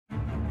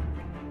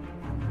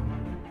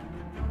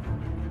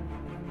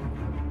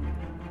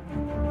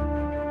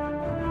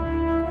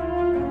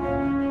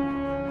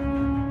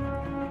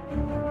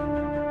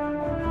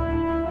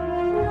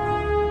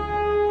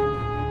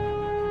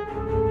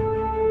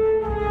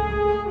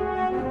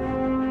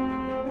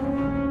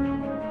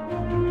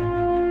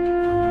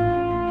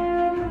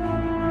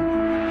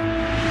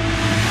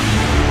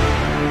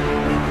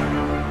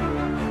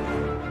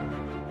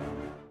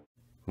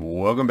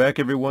Welcome back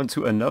everyone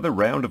to another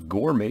round of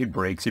Gore Made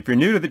breaks. If you're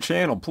new to the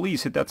channel,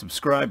 please hit that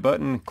subscribe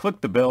button,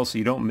 click the bell so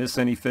you don't miss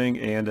anything,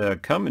 and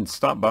come and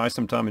stop by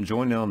sometime and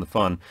join in on the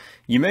fun.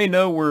 You may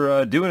know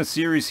we're doing a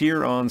series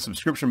here on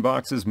subscription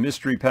boxes,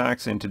 mystery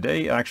packs, and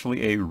today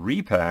actually a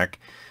repack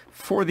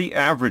for the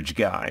average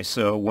guy.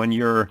 So when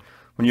you're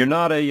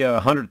not a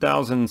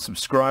 100,000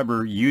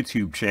 subscriber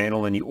YouTube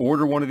channel and you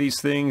order one of these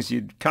things,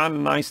 it's kind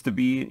of nice to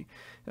be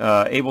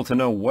able to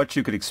know what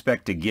you could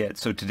expect to get.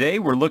 So today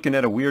we're looking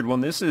at a weird one.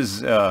 This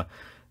is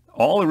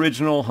all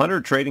original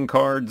 100 trading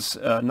cards,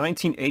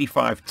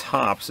 1985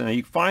 tops. And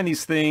you find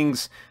these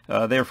things,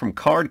 they're from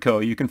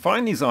Cardco. You can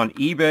find these on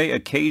eBay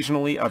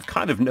occasionally. I've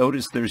kind of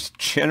noticed there's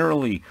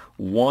generally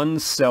one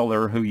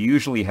seller who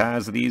usually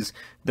has these.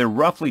 They're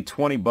roughly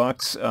 20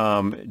 bucks,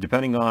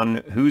 depending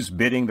on who's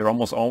bidding. They're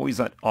almost always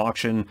at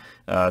auction.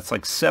 It's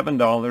like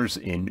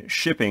 $7 in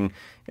shipping.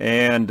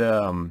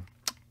 And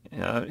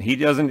he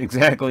doesn't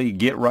exactly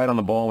get right on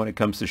the ball when it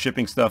comes to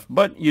shipping stuff,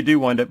 but you do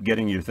wind up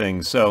getting your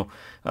things. So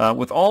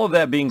with all of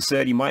that being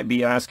said, you might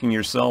be asking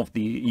yourself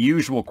the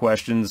usual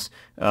questions.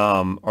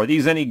 Are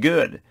these any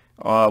good?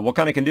 What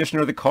kind of condition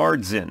are the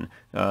cards in?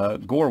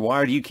 Gore,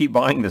 why do you keep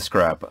buying this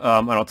crap?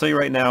 And I'll tell you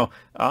right now,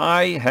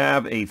 I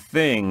have a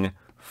thing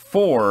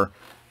for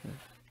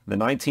the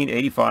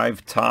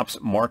 1985 Topps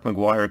Mark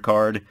McGwire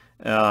card.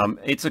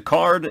 It's a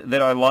card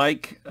that I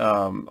like.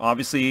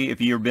 Obviously,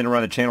 if you've been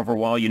around the channel for a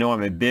while, you know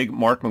I'm a big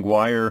Mark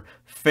McGwire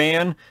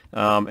fan,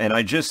 and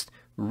I just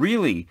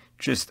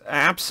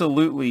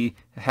absolutely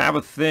have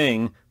a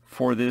thing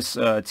for this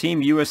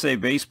Team USA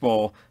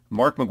Baseball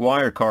Mark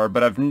McGwire card,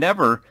 but I've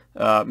never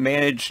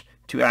managed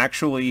to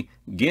actually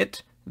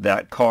get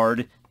that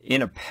card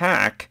in a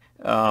pack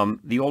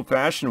the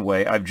old-fashioned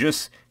way. I've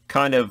just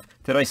kind of,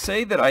 did I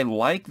say that I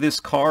like this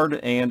card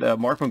and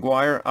Mark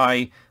McGwire?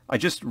 I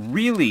just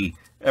really,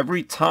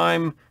 every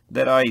time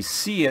that I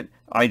see it,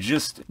 I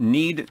just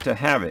need to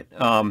have it.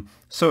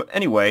 So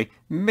anyway,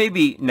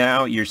 maybe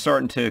now you're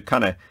starting to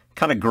kind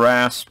of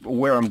grasp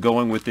where I'm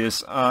going with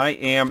this. I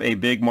am a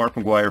big Mark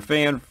McGwire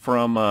fan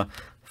from the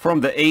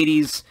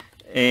 80s.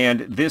 And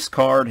this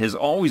card has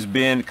always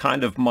been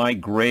kind of my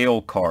grail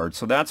card.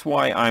 So that's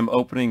why I'm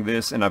opening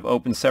this, and I've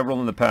opened several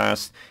in the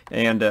past.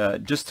 And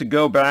just to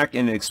go back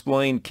and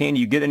explain, can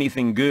you get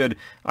anything good?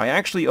 I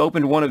actually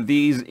opened one of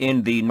these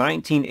in the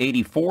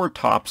 1984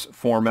 Topps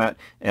format,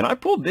 and I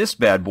pulled this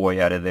bad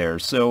boy out of there.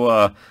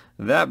 So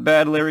that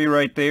bad Larry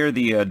right there,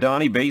 the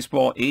Donnie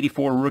Baseball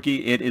 84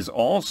 rookie, it is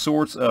all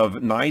sorts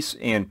of nice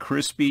and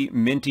crispy,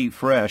 minty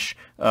fresh.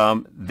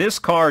 This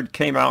card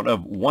came out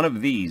of one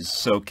of these,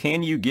 so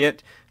can you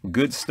get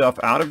good stuff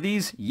out of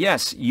these?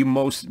 Yes, you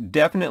most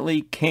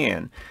definitely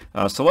can.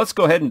 So let's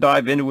go ahead and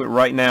dive into it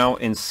right now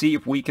and see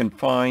if we can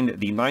find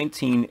the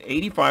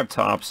 1985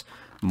 Topps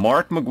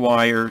Mark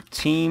McGwire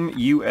Team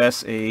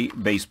USA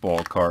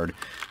Baseball card.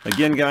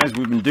 Again, guys,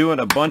 we've been doing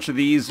a bunch of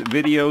these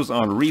videos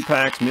on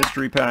repacks,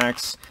 mystery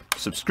packs,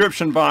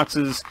 subscription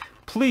boxes.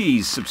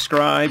 Please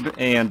subscribe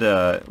and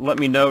let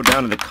me know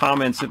down in the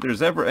comments if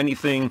there's ever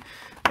anything,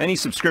 any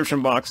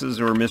subscription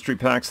boxes or mystery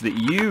packs that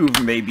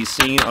you've maybe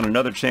seen on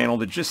another channel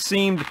that just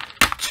seemed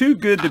too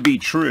good to be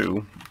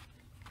true.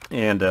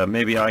 And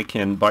maybe I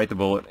can bite the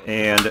bullet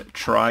and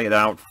try it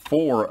out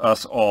for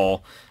us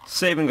all,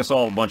 saving us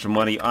all a bunch of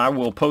money. I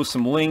will post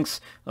some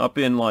links up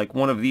in like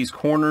one of these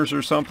corners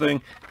or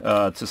something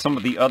to some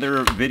of the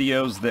other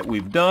videos that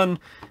we've done,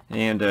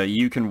 and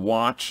you can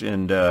watch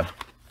and I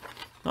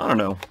don't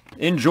know,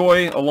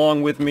 enjoy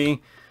along with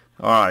me.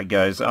 All right,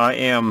 guys,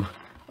 I'm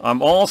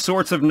all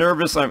sorts of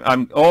nervous.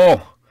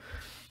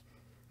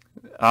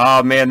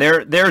 Oh man,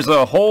 there's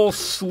a whole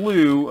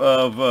slew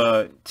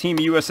of Team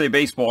USA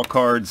Baseball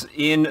cards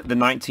in the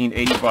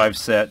 1985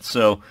 set,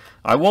 so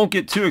I won't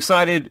get too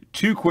excited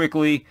too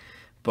quickly,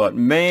 but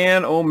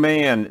man, oh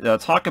man,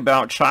 talk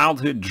about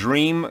childhood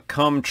dream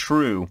come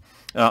true.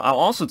 I'll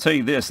also tell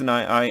you this, and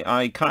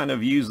I kind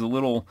of used a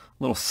little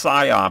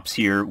psyops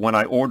here when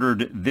I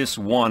ordered this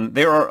one.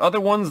 There are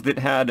other ones that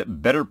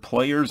had better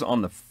players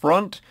on the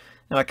front,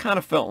 and I kind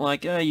of felt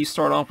like, you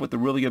start off with the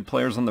really good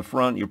players on the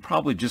front, you're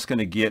probably just going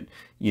to get,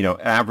 you know,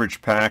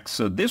 average packs.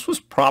 So this was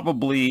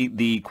probably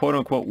the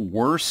quote-unquote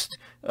worst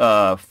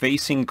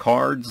facing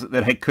cards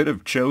that I could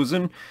have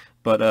chosen.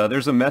 But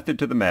there's a method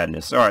to the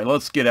madness. All right,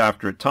 let's get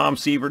after it. Tom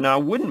Seaver. Now,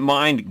 I wouldn't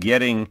mind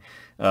getting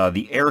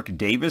the Eric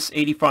Davis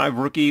 85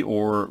 rookie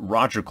or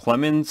Roger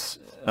Clemens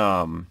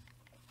or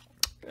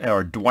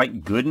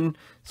Dwight Gooden.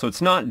 So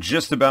it's not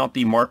just about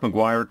the Mark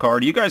McGwire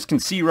card. You guys can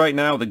see right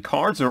now the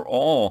cards are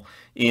all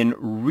in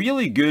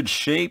really good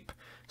shape.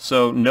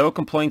 So no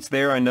complaints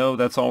there. I know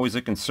that's always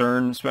a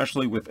concern,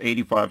 especially with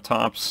 85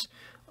 Topps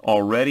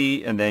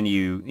already. And then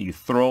you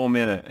throw them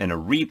in a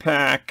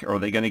repack. Are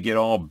they going to get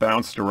all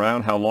bounced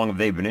around? How long have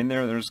they been in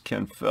there? There's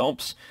Ken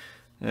Phelps.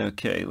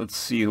 Okay, let's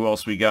see who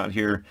else we got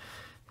here.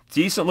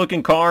 Decent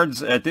looking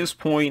cards. At this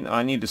point,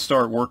 I need to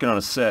start working on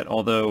a set,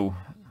 although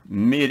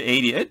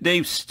mid-80s.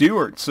 Dave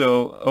Stewart,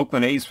 so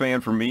Oakland A's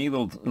fan for me.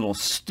 Little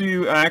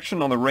Stu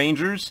action on the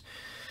Rangers.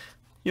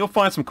 You'll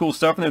find some cool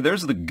stuff in there.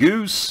 There's the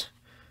Goose.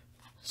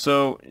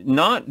 So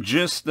not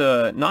just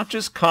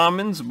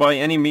commons by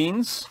any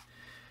means.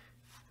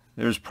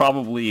 There's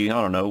probably,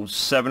 I don't know,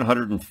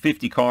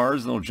 750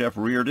 cards. Little Jeff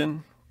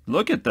Reardon.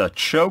 Look at the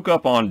choke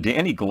up on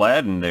Danny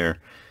Gladden there.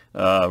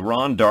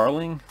 Ron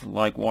Darling,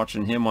 like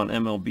watching him on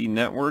MLB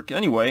Network.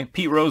 Anyway,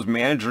 Pete Rose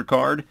manager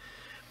card.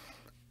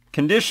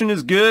 Condition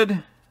is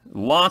good.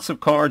 Lots of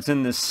cards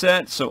in this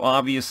set, so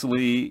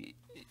obviously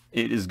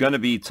it is going to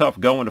be tough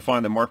going to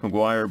find the Mark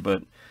McGwire,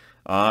 but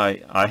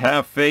I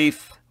have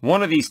faith.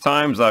 One of these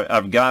times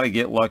I've got to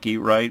get lucky,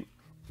 right?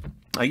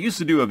 I used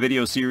to do a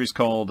video series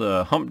called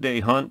Hump Day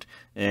Hunt,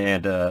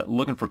 and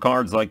looking for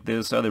cards like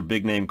this, other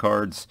big name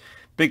cards,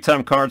 big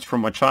time cards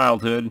from my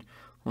childhood.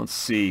 Let's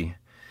see.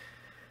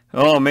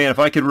 Oh man, if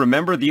I could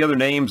remember the other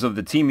names of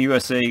the Team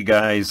USA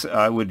guys,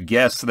 I would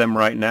guess them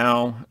right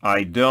now.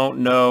 I don't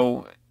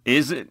know.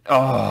 Is it?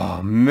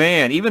 Oh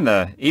man, even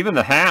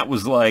the hat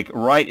was like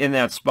right in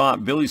that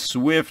spot. Billy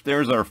Swift,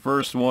 there's our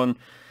first one.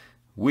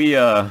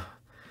 We're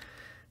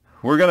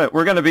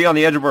gonna be on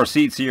the edge of our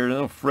seats here. You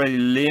know, Freddie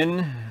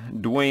Lynn,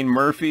 Dwayne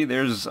Murphy.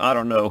 There's, I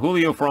don't know,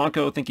 Julio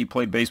Franco. I think he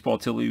played baseball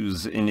till he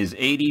was in his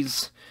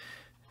 80s.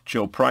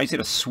 Joe Price. He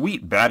had a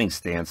sweet batting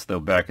stance though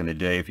back in the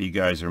day, if you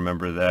guys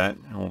remember that.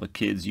 All the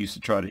kids used to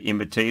try to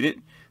imitate it.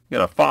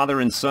 Got a father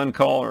and son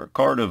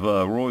card of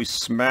Roy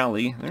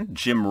Smalley.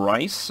 Jim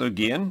Rice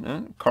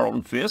again.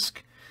 Carlton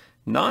Fisk.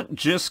 Not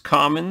just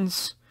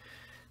commons.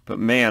 But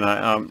man,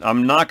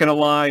 I'm not going to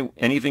lie.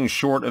 Anything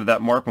short of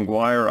that Mark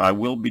McGwire, I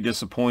will be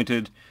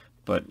disappointed.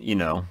 But, you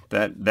know,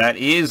 that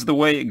is the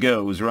way it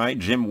goes, right?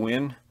 Jim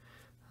Wynn.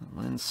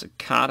 Len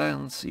Cicada.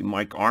 Let's see.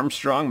 Mike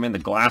Armstrong. Man, the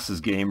glasses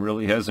game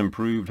really has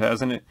improved,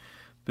 hasn't it?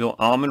 Bill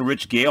Allman.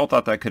 Rich Gale.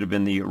 Thought that could have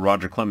been the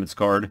Roger Clemens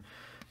card.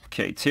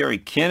 Okay, Terry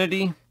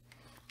Kennedy.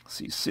 Let's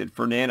see. Sid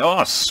Fernandez.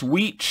 Oh,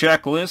 sweet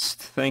checklist.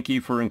 Thank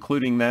you for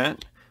including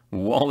that.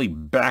 Wally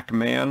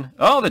Backman.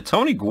 Oh, the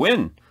Tony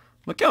Gwynn.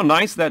 Look how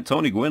nice that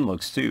Tony Gwynn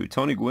looks, too.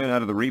 Tony Gwynn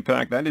out of the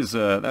repack. That is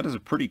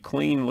a pretty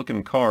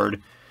clean-looking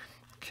card.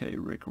 Okay,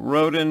 Rick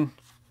Roden.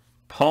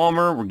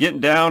 Palmer. We're getting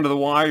down to the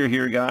wire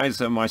here,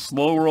 guys. Am I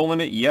slow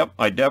rolling it? Yep,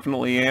 I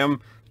definitely am.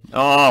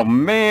 Oh,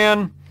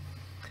 man.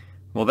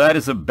 Well, that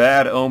is a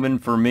bad omen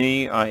for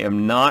me. I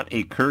am not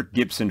a Kirk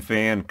Gibson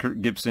fan.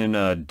 Kirk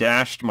Gibson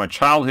dashed my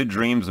childhood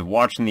dreams of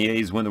watching the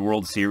A's win the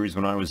World Series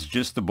when I was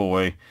just a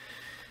boy.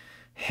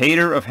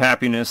 Hater of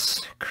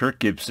happiness, Kirk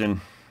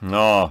Gibson.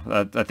 Oh,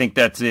 I think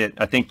that's it.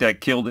 I think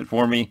that killed it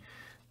for me.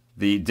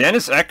 The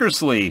Dennis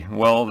Eckersley.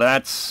 Well,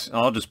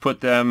 I'll just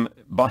put them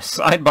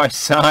side by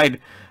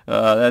side.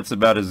 That's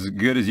about as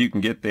good as you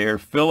can get there.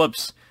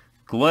 Phillips,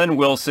 Glenn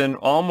Wilson,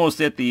 almost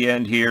at the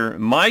end here.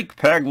 Mike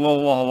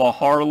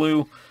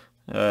Paglaharlu,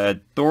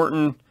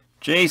 Thornton,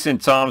 Jason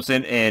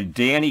Thompson, and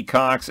Danny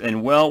Cox.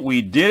 And, well,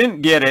 we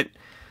didn't get it.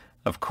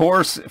 Of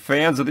course,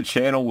 fans of the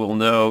channel will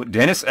know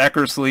Dennis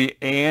Eckersley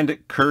and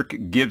Kirk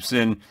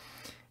Gibson.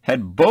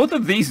 Had both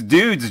of these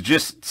dudes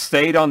just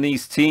stayed on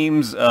these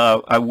teams,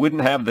 I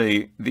wouldn't have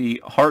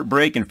the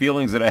heartbreak and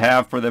feelings that I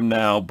have for them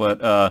now,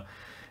 but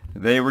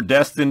they were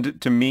destined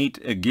to meet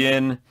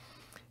again.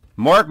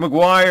 Mark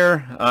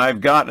McGwire,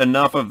 I've got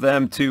enough of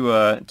them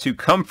to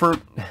comfort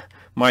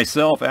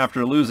myself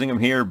after losing them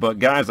here, but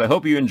guys, I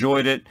hope you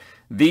enjoyed it.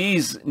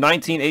 These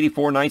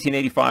 1984,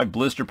 1985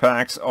 blister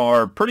packs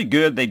are pretty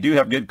good. They do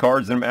have good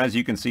cards in them. As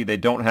you can see, they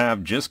don't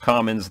have just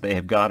commons. They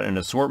have got an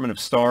assortment of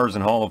stars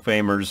and Hall of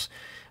Famers.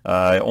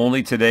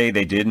 Only today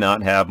they did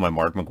not have my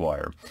Mark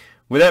McGwire.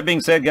 With that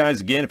being said, guys,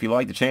 again, if you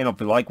like the channel,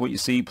 if you like what you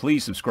see,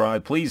 please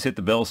subscribe. Please hit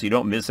the bell so you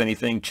don't miss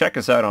anything. Check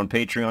us out on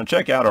Patreon.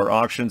 Check out our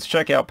auctions.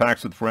 Check out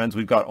Packs with Friends.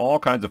 We've got all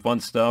kinds of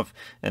fun stuff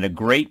and a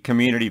great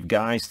community of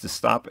guys to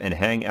stop and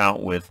hang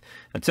out with.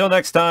 Until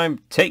next time,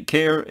 take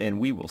care, and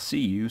we will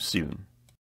see you soon.